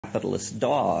capitalist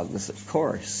dogs, of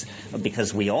course,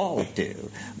 because we all do.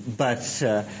 But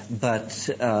the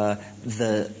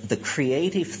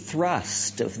creative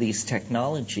thrust of these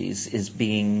technologies is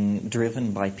being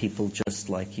driven by people just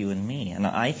like you and me. And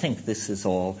I think this is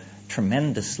all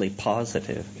tremendously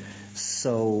positive.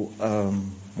 So,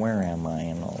 where am I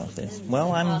in all of this?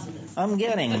 Well, I'm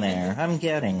getting there. I'm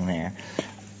getting there.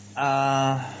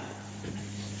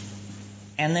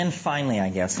 And then finally, I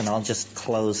guess, and I'll just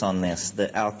close on this,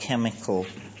 the alchemical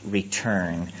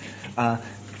return.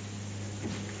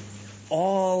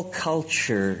 All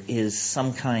culture is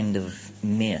some kind of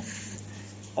myth.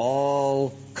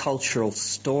 All cultural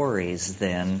stories,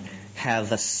 then,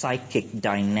 have a psychic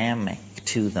dynamic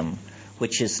to them,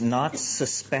 which is not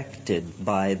suspected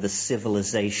by the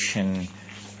civilization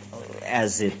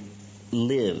as it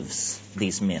lives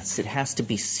these myths. It has to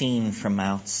be seen from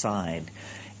outside.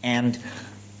 And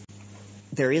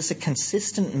there is a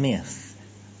consistent myth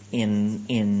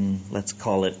in let's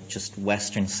call it just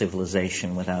Western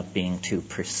civilization without being too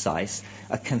precise,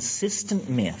 a consistent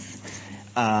myth.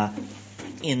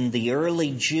 In the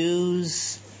early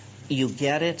Jews, you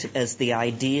get it as the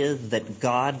idea that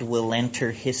God will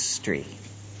enter history.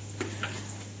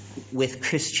 With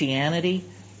Christianity,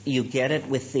 you get it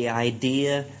with the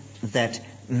idea that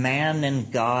man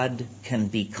and God can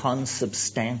be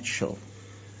consubstantial.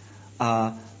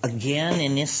 Again,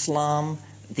 in Islam,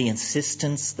 the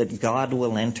insistence that God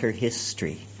will enter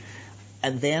history.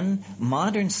 And then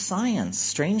modern science,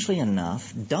 strangely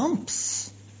enough,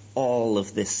 dumps all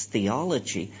of this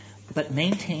theology, but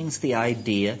maintains the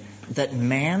idea that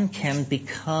man can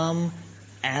become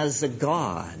as a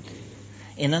god.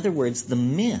 In other words, the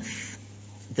myth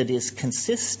that is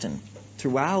consistent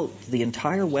throughout the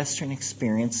entire Western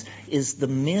experience is the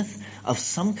myth of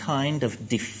some kind of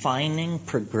defining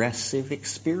progressive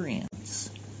experience.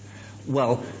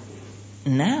 Well,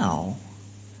 now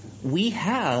we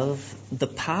have the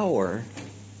power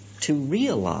to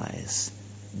realize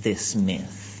this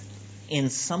myth in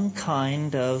some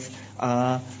kind of,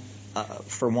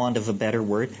 for want of a better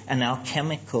word, an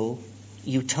alchemical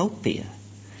utopia.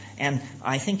 And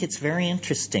I think it's very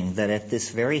interesting that at this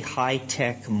very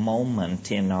high-tech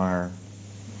moment in our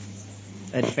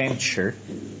adventure,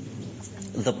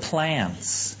 the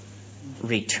plants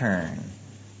return,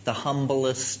 the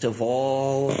humblest of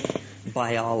all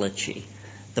biology.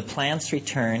 The plants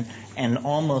return and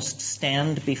almost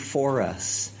stand before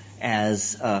us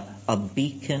as a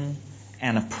beacon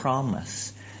and a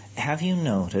promise. Have you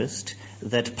noticed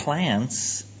that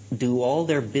plants do all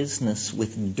their business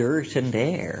with dirt and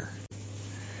air?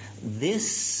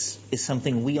 This is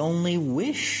something we only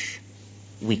wish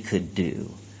we could do.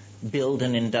 Build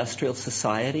an industrial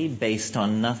society based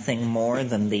on nothing more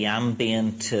than the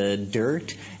ambient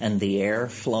dirt and the air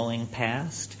flowing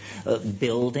past.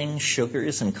 Building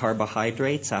sugars and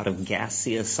carbohydrates out of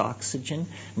gaseous oxygen.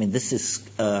 I mean, this is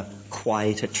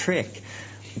quite a trick.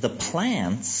 The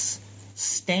plants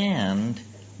stand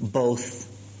both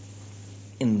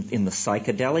in the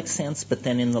psychedelic sense, but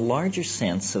then in the larger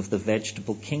sense of the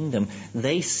vegetable kingdom,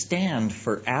 they stand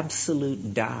for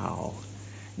absolute Tao.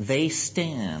 They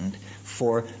stand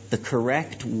for the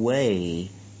correct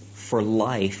way for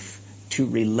life to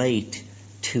relate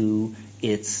to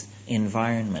its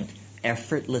environment,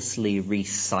 effortlessly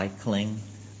recycling,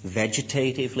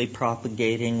 vegetatively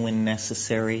propagating when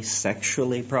necessary,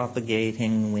 sexually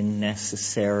propagating when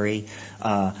necessary,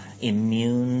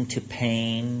 immune to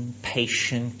pain,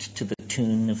 patient to the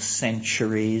tune of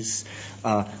centuries,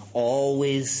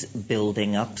 always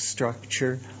building up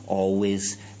structure,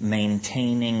 always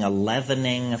maintaining a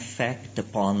leavening effect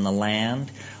upon the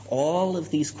land. All of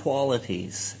these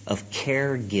qualities of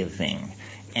caregiving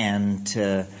and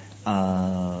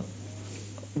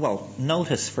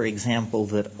notice, for example,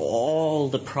 that all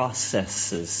the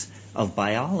processes of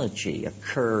biology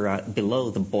occur below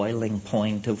the boiling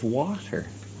point of water.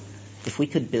 If we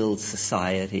could build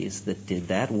societies that did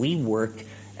that, we work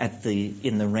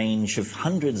in the range of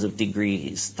hundreds of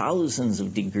degrees, thousands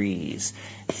of degrees,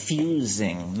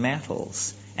 fusing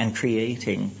metals and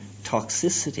creating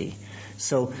toxicity.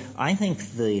 So I think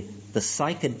the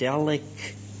psychedelic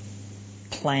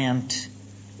plant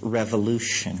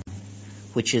revolution,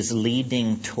 which is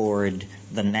leading toward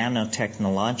the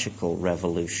nanotechnological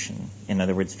revolution. In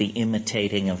other words, the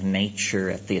imitating of nature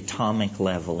at the atomic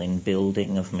level in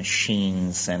building of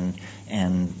machines and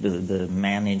the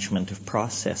management of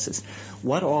processes.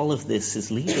 What all of this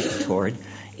is leading toward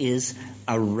is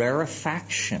a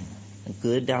rarefaction, a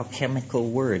good alchemical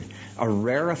word, a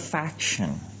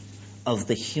rarefaction of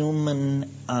the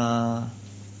human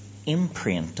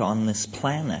imprint on this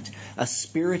planet, a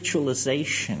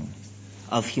spiritualization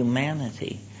of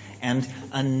humanity and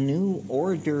a new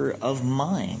order of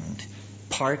mind,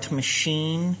 part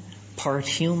machine, part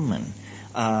human.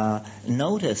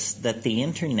 Notice that the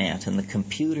internet and the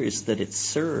computers that it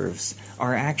serves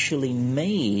are actually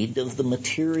made of the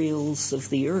materials of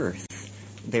the earth.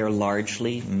 They're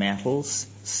largely metals,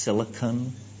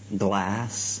 silicon,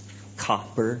 glass,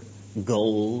 copper,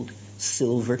 gold,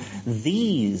 silver.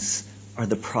 These are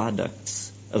the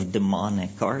products of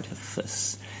demonic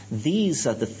artifice. These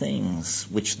are the things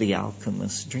which the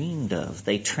alchemists dreamed of.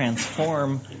 They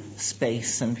transform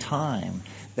space and time.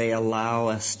 They allow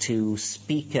us to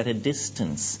speak at a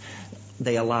distance.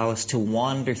 They allow us to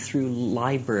wander through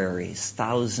libraries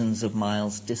thousands of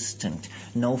miles distant.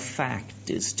 No fact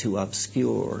is too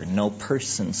obscure, no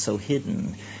person so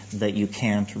hidden that you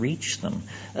can't reach them.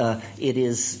 It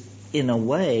is, in a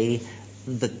way,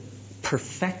 the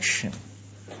perfection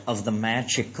of the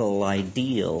magical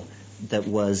ideal that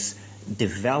was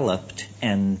developed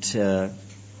and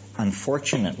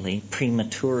unfortunately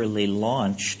prematurely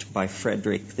launched by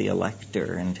Frederick the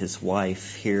Elector and his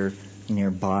wife here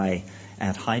nearby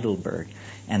at Heidelberg.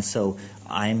 And so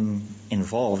I'm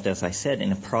involved, as I said,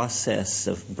 in a process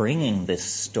of bringing this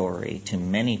story to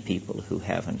many people who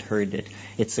haven't heard it.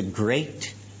 It's a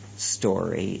great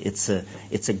story. It's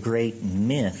a great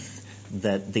myth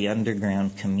that the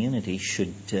underground community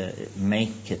should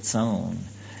make its own.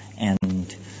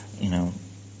 And,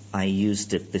 I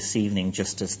used it this evening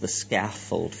just as the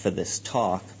scaffold for this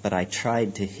talk, but I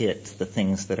tried to hit the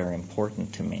things that are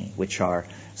important to me, which are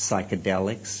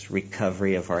psychedelics,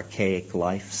 recovery of archaic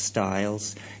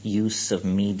lifestyles, use of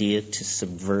media to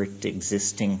subvert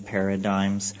existing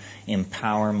paradigms,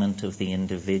 empowerment of the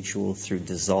individual through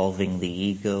dissolving the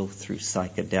ego through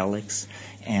psychedelics,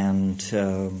 and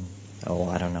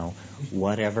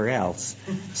whatever else.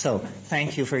 So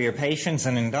thank you for your patience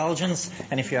and indulgence,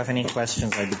 and if you have any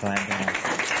questions, I'd be glad to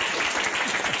answer.